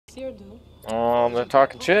Seer do. Oh, they're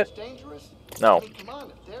talking shit? No. I mean, come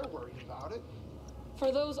on, if they're worried about it.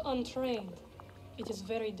 For those untrained, it is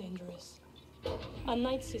very dangerous. A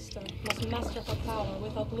Night Sister must master her power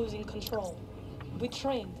without losing control. We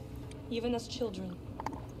trained, even as children.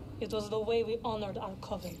 It was the way we honored our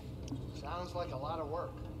coven. Sounds like a lot of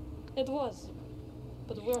work. It was,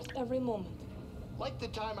 but worth every moment. Like the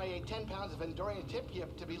time I ate 10 pounds of Endorian tip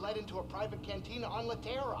yip to be led into a private cantina on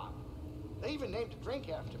Laterra. They even named a drink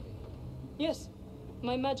after me. Yes,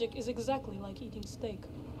 my magic is exactly like eating steak.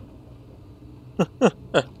 All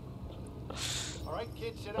right,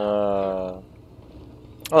 kids, sit down.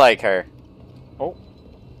 I like her. Oh.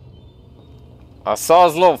 I saw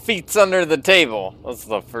his little feet under the table. That's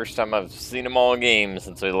the first time I've seen him all game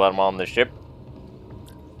since we let him on the ship.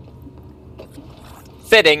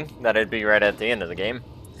 Fitting that it'd be right at the end of the game.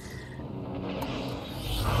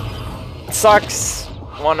 Sucks.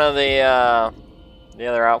 One of the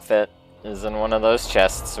other outfit is in one of those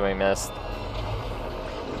chests we missed.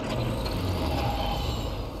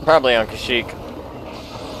 Probably on Kashyyyk.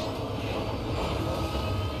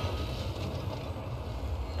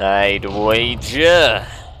 I'd wager.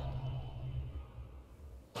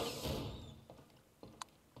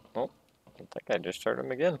 Oh, I think I just heard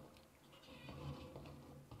him again.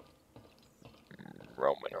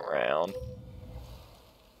 Roaming around.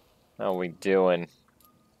 How we doing?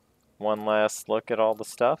 One last look at all the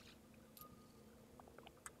stuff.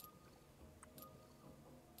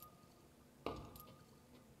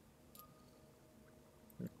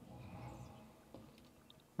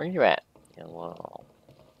 Where you at? Hello.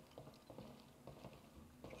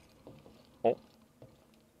 Oh.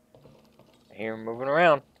 I hear him moving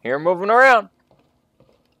around. Hear him moving around.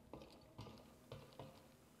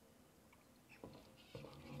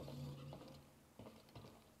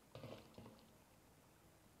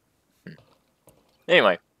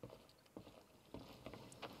 Anyway.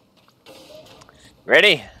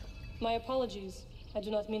 Ready? My apologies. I do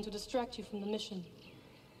not mean to distract you from the mission.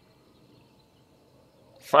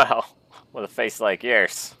 Wow, with a face like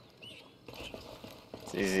yours.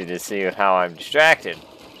 It's easy to see how I'm distracted.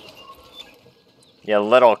 You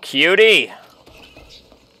little cutie!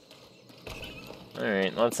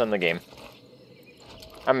 Alright, let's end the game.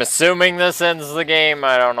 I'm assuming this ends the game.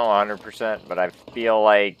 I don't know 100%, but I feel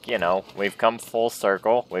like, you know, we've come full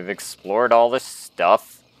circle. We've explored all this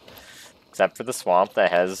stuff. Except for the swamp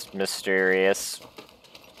that has mysterious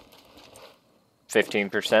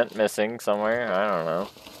 15% missing somewhere. I don't know.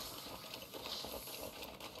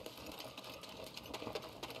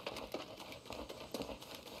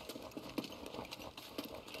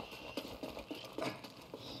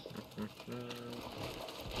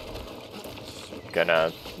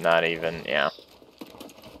 Gonna not even, yeah.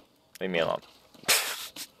 Leave me alone.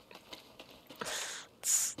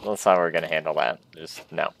 That's how we're gonna handle that.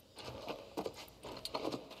 Just no.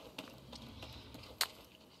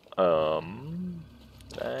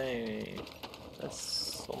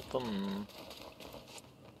 That's something.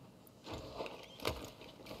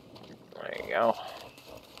 There you go.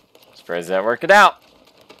 Surprised that worked it out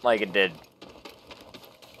like it did.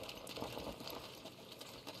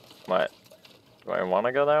 What? Do I want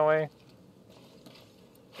to go that way?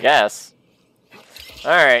 Yes.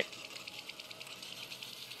 Alright.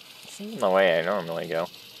 This isn't the way I normally go.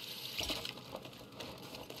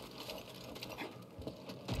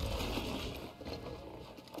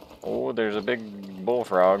 Oh, there's a big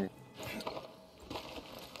bullfrog.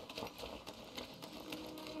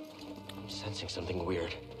 I'm sensing something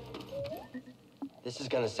weird. This is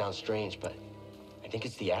gonna sound strange, but I think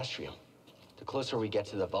it's the astrium. The closer we get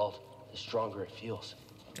to the vault, the stronger it feels.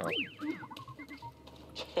 Oh.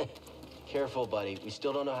 Careful, buddy. We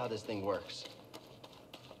still don't know how this thing works.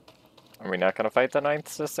 Are we not gonna fight the ninth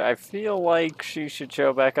sister? I feel like she should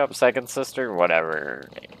show back up. Second sister, whatever her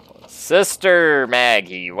name was. Sister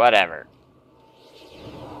Maggie, whatever.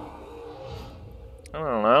 I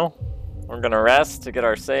don't know. We're gonna rest to get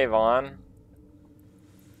our save on.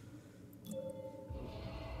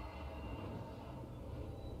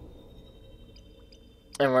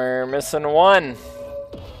 And we're missing one.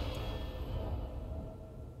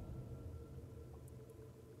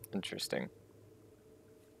 Interesting.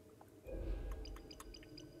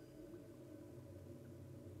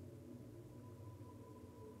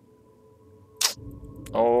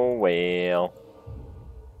 Oh well.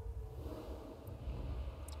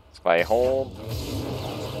 If I hold.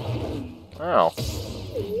 Oh.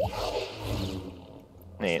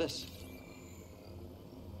 Neat. What's this?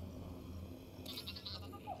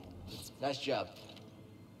 Nice job.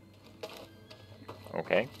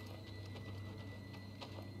 Okay.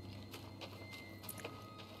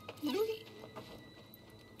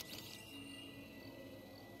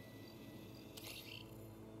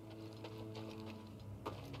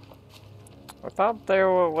 I thought there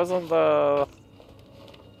wasn't the...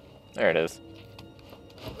 There it is.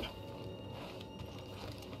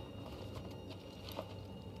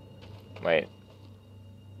 Wait.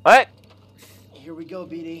 What? Here we go,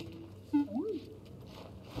 BD.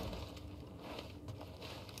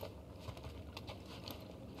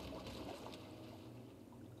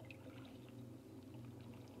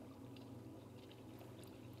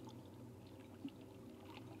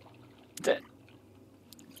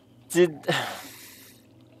 Did...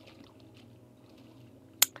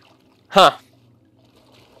 Huh.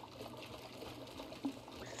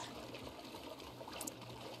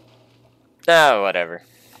 Oh, whatever.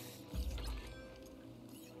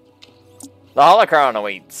 The holocron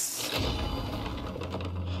awaits.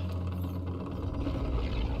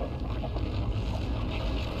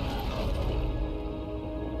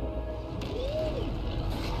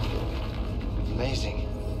 Amazing.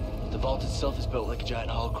 The vault itself is built like a giant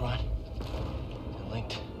holocron. And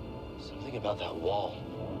linked. Something about that wall.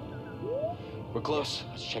 We're close.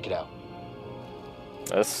 Let's check it out.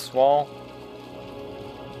 This wall?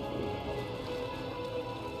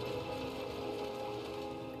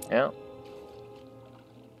 Yeah.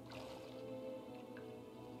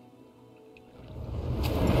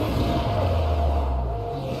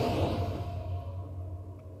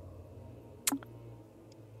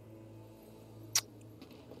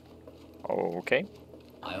 Okay.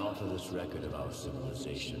 I offer this record of our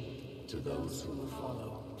civilization to those who will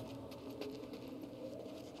follow.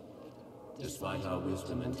 Despite our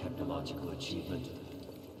wisdom and technological achievement,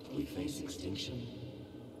 we face extinction.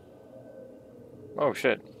 Oh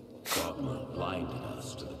shit. Dogma blinded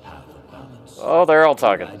us to the path of balance. Oh, they're all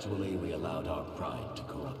talking. Gradually, we allowed our pride to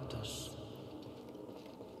corrupt us.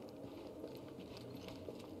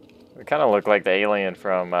 They kind of look like the alien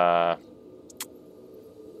from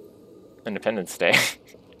Independence Day.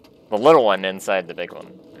 The little one inside the big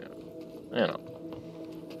one. Yeah. You know.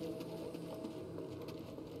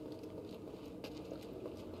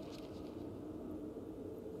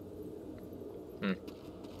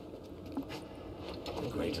 The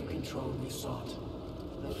greater control we sought,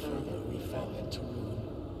 the further we fell into ruin.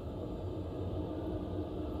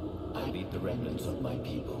 I lead the remnants of my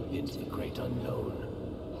people into the great unknown,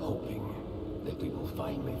 hoping that we will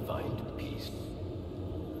finally find peace.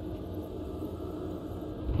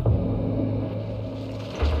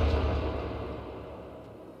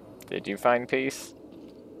 Did you find peace?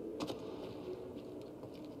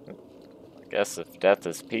 I guess if death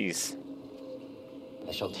is peace.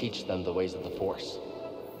 I shall teach them the ways of the Force.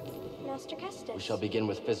 Master Kestis. We shall begin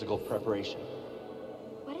with physical preparation.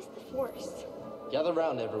 What is the Force? Gather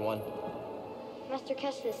round, everyone. Master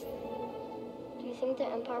Kestis, do you think the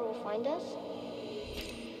Empire will find us?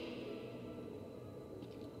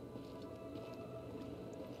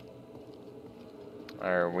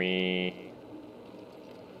 Are we...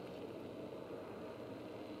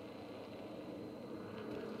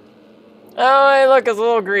 Oh, hey, look, it's a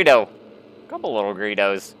little Greedo. A couple little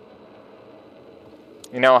Greedos.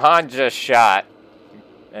 You know, Han just shot,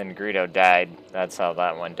 and Greedo died. That's how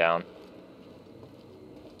that went down.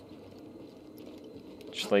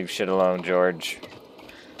 Just leave shit alone, George.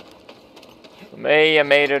 The way you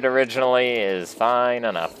made it originally is fine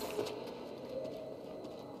enough.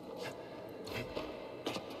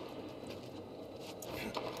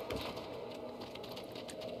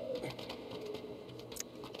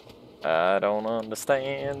 I don't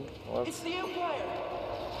understand. It's the Empire.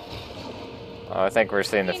 Oh, I think we're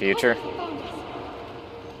seeing the future.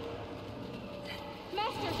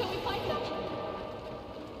 Master, shall we find them?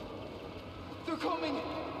 They're coming.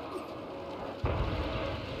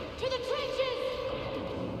 To the trenches!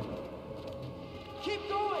 Keep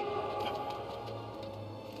going.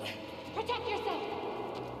 Protect yourself!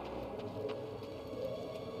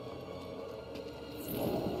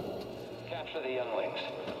 Capture the younglings.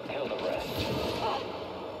 Kill the rest.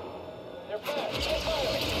 They're back. Keep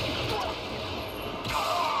firing.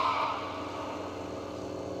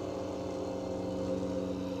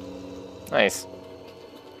 Nice.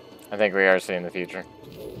 I think we are seeing the future.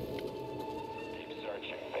 Keep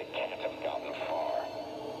searching. They can't have gotten far.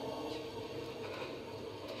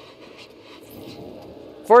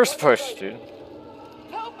 Force push, dude.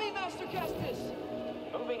 Help me, Master Kestis.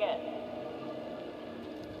 Moving in.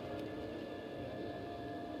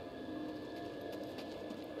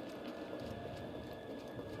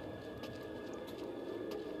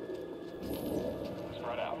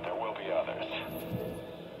 Spread out. There will be others.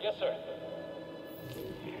 Yes, sir.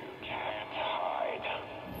 You can't hide.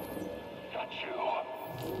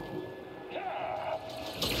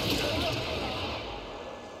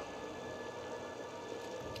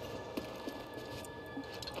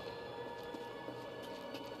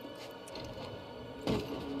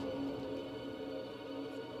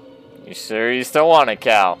 You sure you still want it,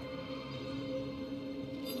 Cal?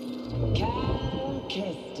 Cal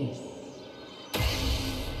Kestis.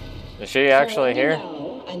 Is she actually here?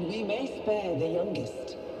 Now, and we may spare the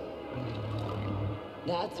youngest.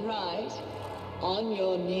 That's right. On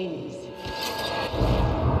your knees.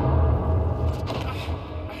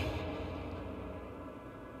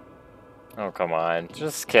 Oh, come on.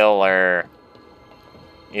 Just kill her.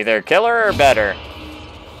 Either kill her or better.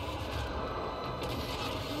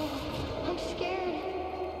 I'm scared.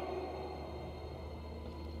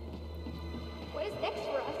 What is next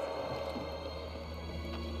for us?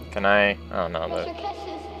 Can I? Oh, no. Mr.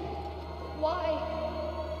 Kestis, why?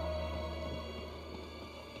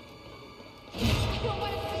 I don't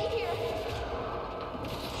want to be here.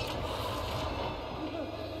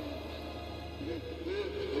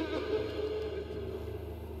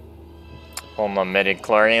 Pull my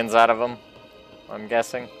midi-chlorians out of him, I'm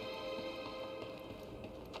guessing.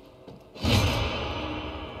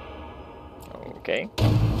 Okay.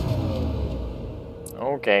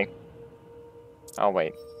 Okay. I'll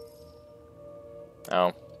wait.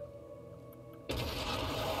 Oh.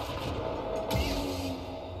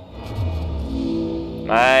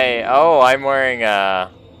 I'm wearing yeah.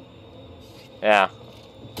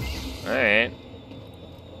 Alright.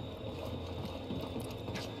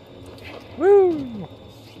 Woo!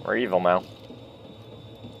 We're evil now.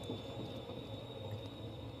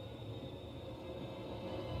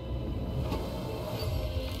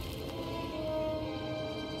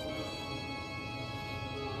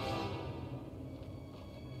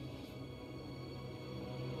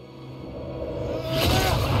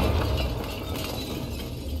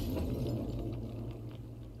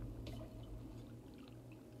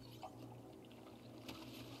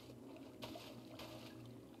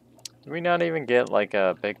 Did we not even get like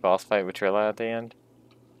a big boss fight with Trilla at the end?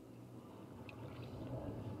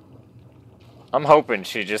 I'm hoping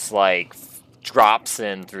she just like drops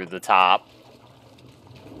in through the top.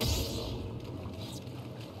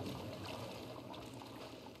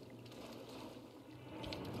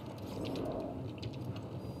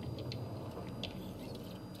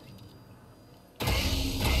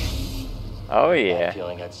 Oh yeah. I had a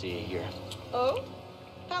feeling I'd see you here. Oh?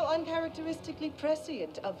 How uncharacteristically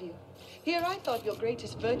prescient of you. Here I thought your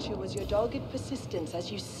greatest virtue was your dogged persistence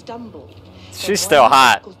as you stumbled. She's still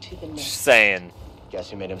hot. She's She's saying.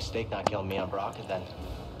 Guess you made a mistake not killing me on Baraka then.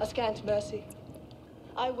 A scant mercy.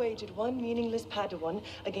 I wagered one meaningless Padawan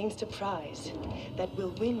against a prize that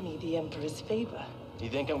will win me the Emperor's favor. You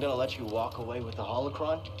think I'm gonna let you walk away with the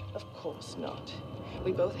holocron? Of course not.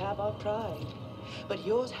 We both have our pride. But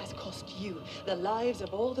yours has cost you the lives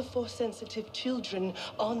of all the Force-sensitive children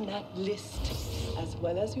on that list, as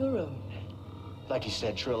well as your own. Like you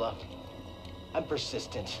said, Trilla, I'm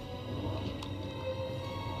persistent.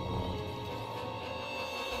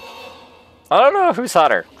 I don't know who's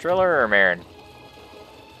hotter, Trilla or Marin.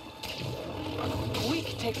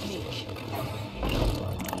 Weak technique.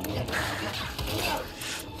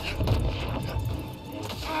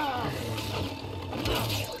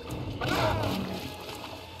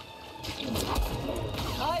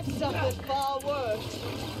 I've suffered far worse.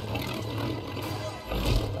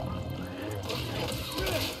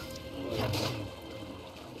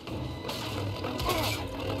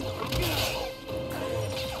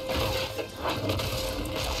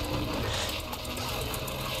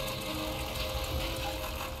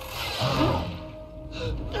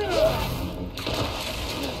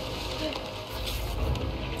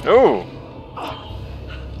 Ooh.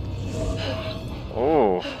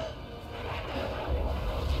 Ooh.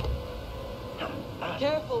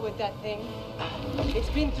 Careful with that thing. It's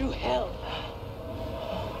been through hell.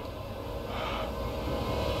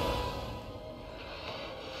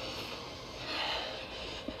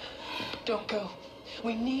 Don't go.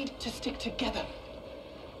 We need to stick together.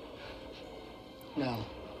 No.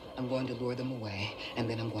 I'm going to lure them away, and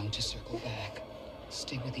then I'm going to circle back.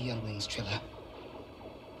 Stay with the younglings, Trilla.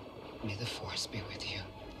 May the Force be with you.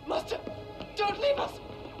 Master, don't leave us!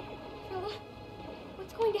 Trilla,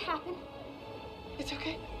 what's going to happen? It's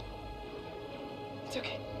okay. It's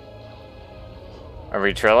okay. Are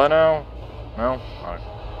we Trilla now? No? Okay.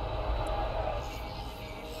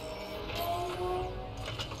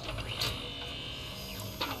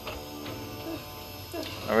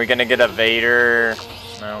 Are we gonna get a Vader?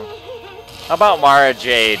 No. How about Mara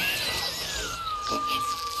Jade?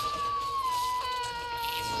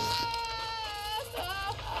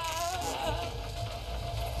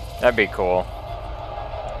 That'd be cool.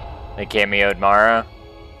 They cameoed Mara.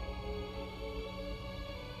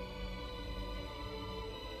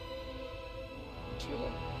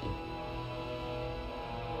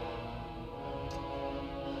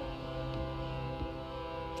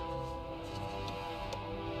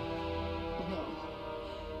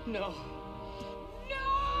 No.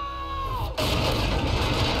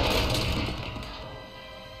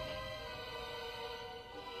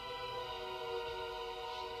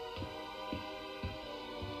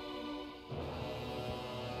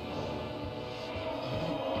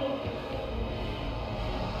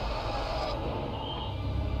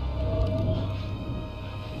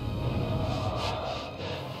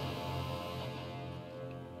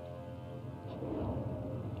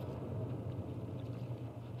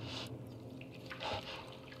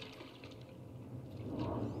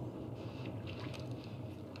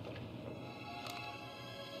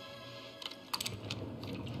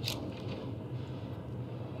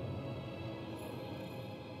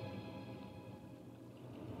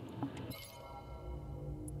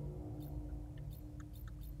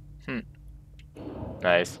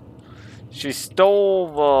 Nice. She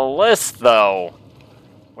stole the list, though,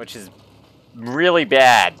 which is really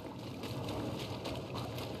bad.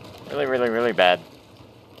 Really, really, really bad.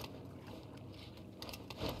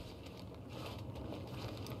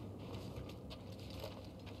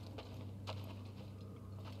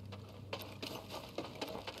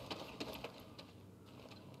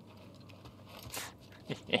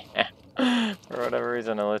 Yeah. For whatever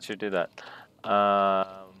reason, I let you do that.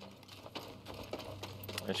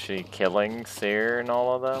 Is she killing Seer and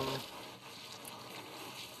all of them?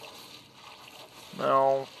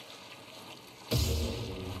 No.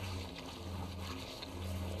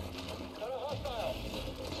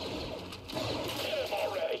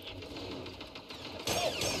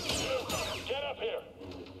 Get up here!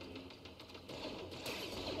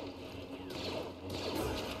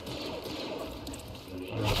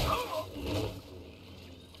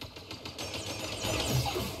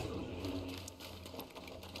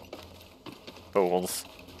 Fools.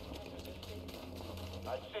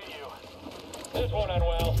 I see you. This won't end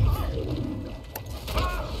well.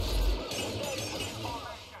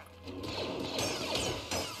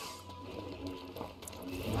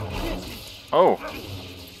 Oh.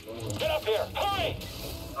 Get up here! Hurry!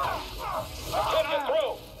 I can't get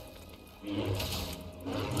through!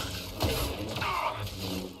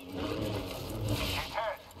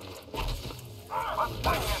 Let's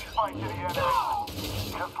bring this fight to the enemy.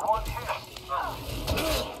 Just one hit.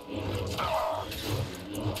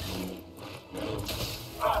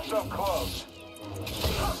 Not so close.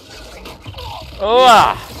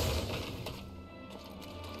 Ah!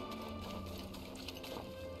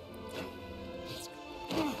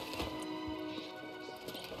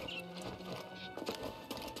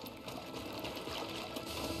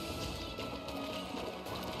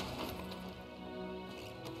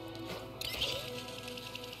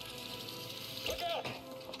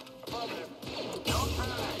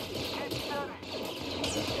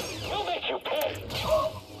 We'll make you pay.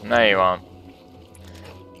 No, you won't.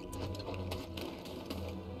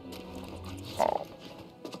 Oh.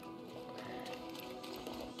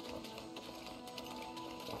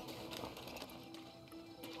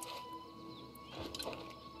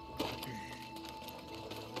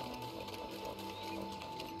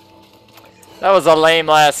 That was a lame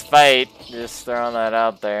last fight. Just throwing that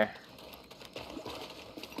out there.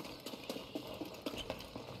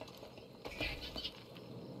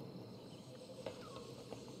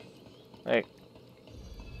 Hey.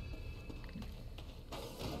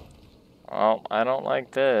 Oh, I don't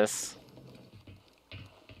like this.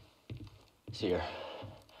 Seer,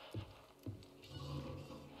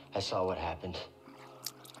 I saw what happened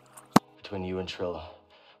between you and Trilla,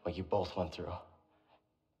 what you both went through.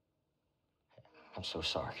 I'm so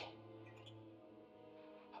sorry.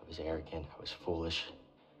 I was arrogant, I was foolish.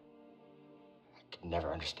 I could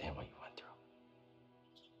never understand what you went through.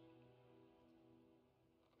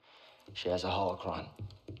 She has a holocron.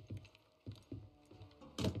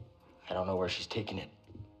 I don't know where she's taking it.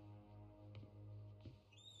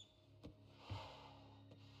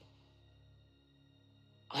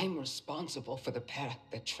 I'm responsible for the path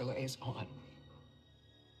that Trilla is on.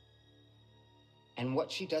 And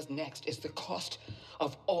what she does next is the cost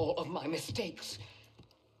of all of my mistakes.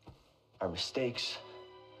 Our mistakes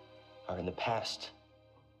are in the past.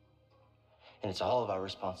 And it's all of our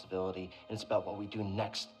responsibility, and it's about what we do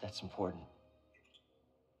next that's important.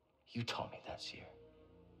 You taught me that, Seer.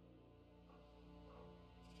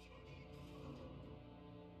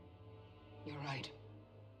 You're right.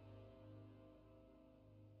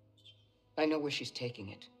 I know where she's taking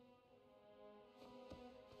it.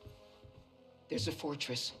 There's a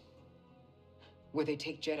fortress where they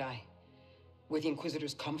take Jedi, where the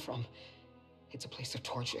Inquisitors come from. It's a place of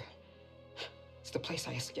torture. It's the place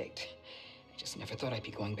I escaped. I just never thought I'd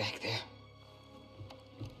be going back there.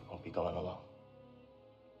 You won't be going alone.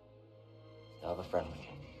 You'll have a friend with you.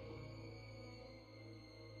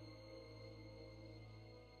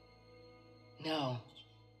 No.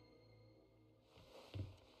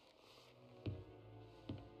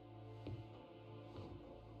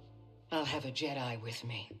 I'll have a Jedi with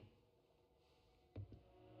me.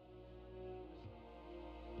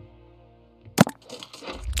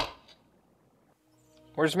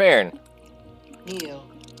 Where's Marin? Neil.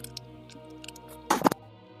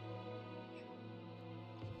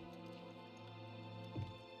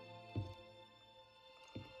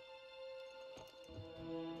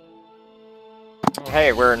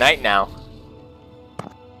 Hey, we're a knight now.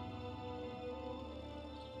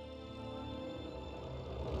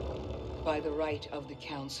 By the right of the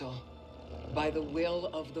Council, by the will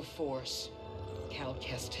of the Force, Cal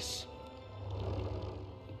Kestis.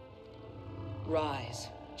 Rise,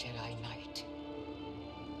 Jedi Knight.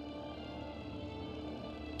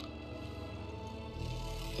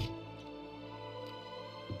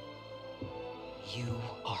 You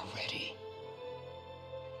are ready.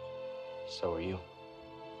 So are you.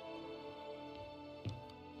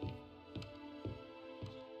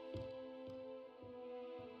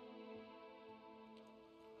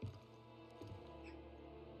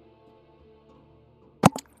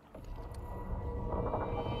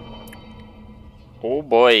 Oh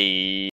boy.